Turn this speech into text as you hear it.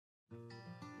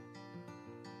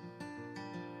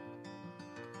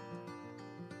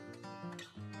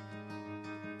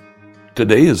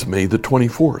Today is May the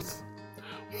 24th.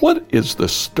 What is the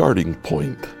starting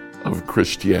point of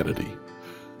Christianity?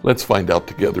 Let's find out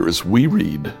together as we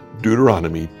read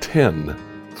Deuteronomy 10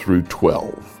 through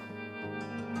 12.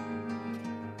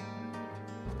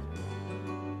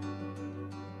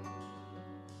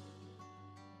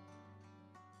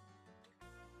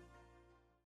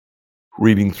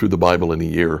 Reading through the Bible in a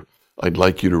year, I'd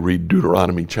like you to read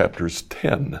Deuteronomy chapters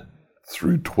 10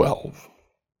 through 12.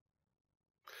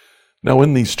 Now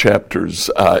in these chapters,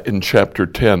 in chapter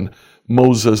 10,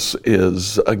 Moses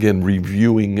is again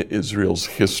reviewing Israel's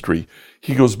history.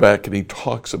 He goes back and he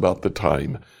talks about the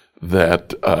time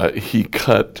that he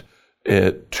cut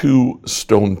 2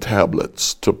 stone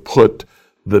tablets to put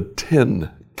the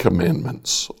 10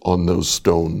 commandments on those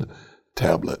stone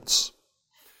tablets.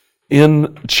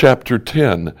 In chapter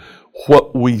 10,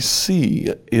 what we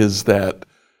see is that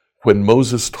when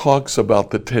Moses talks about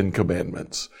the 10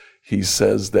 commandments, he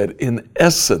says that in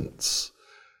essence,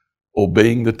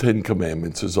 obeying the 10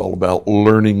 commandments is all about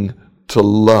learning to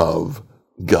love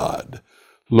God.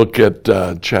 Look at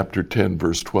chapter 10,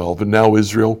 verse 12. And now,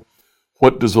 Israel,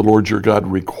 what does the Lord your God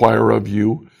require of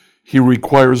you? He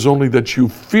requires only that you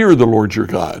fear the Lord your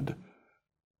God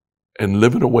and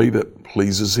live in a way that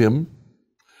pleases him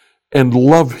and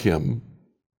love him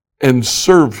and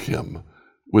serve him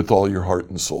with all your heart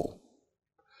and soul.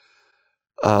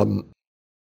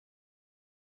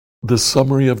 The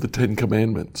summary of the 10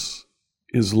 commandments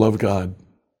is love God,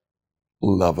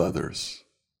 love others.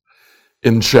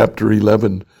 In chapter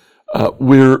 11,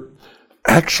 we're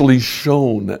actually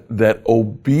shown that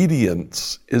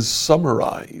obedience is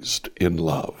summarized in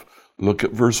love. Look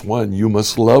at verse 1. You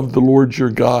must love the Lord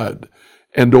your God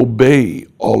and obey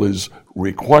all his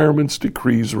requirements,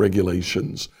 decrees,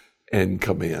 regulations, and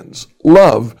commands.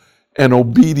 Love and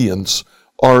obedience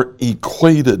are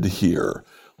equated here.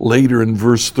 Later in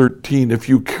verse 13, if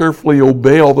you carefully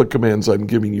obey all the commands I'm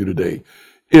giving you today,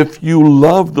 if you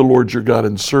love the Lord your God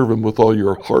and serve him with all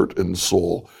your heart and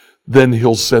soul, then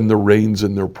he'll send the rains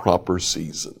in their proper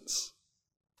seasons.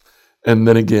 And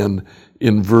then again,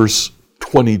 in verse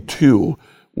 22,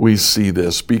 we see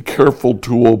this. Be careful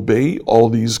to obey all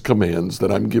these commands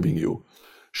that I'm giving you.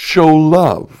 Show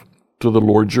love to the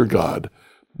Lord your God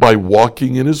by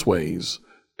walking in his ways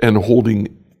and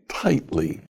holding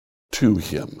tightly to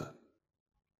him.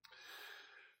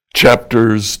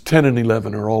 Chapters 10 and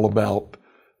 11 are all about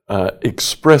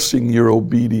expressing your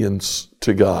obedience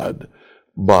to God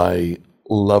by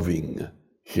loving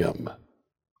him.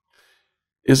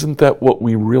 Isn't that what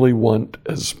we really want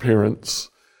as parents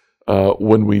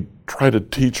when we try to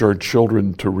teach our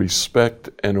children to respect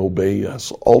and obey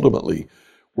us? Ultimately,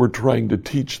 we're trying to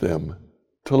teach them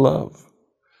to love.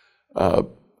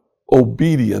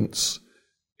 Obedience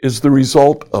is the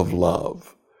result of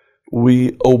love.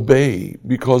 We obey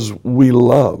because we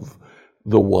love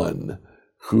the one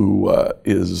who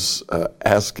is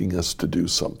asking us to do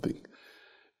something.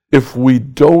 If we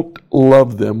don't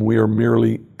love them, we are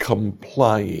merely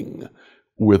complying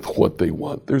with what they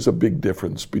want. There's a big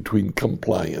difference between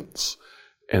compliance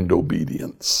and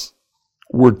obedience.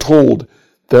 We're told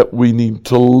that we need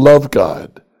to love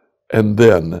God and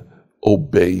then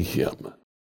obey him.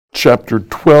 Chapter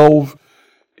 12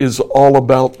 is all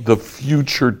about the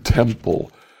future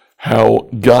temple, how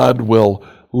God will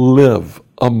live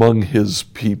among his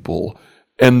people,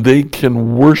 and they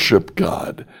can worship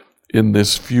God in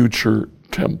this future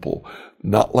temple,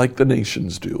 not like the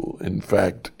nations do. In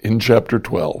fact, in chapter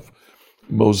 12,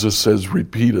 Moses says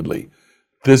repeatedly,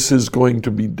 this is going to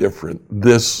be different.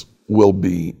 This will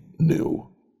be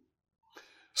new.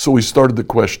 So we started the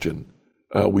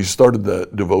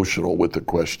devotional with the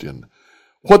question,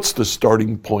 what's the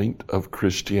starting point of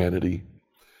Christianity?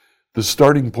 The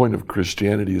starting point of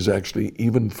Christianity is actually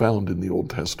even found in the Old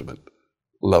Testament.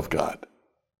 Love God.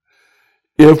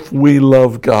 If we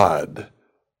love God,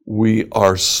 we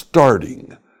are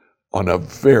starting on a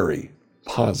very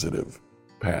positive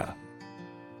path.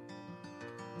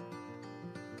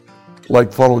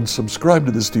 Like, follow, and subscribe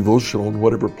to this devotional on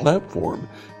whatever platform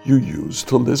you use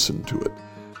to listen to it.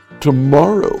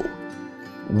 Tomorrow,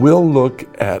 we'll look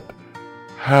at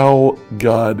how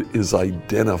God is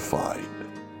identified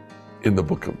in the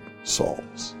book of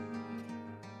Psalms.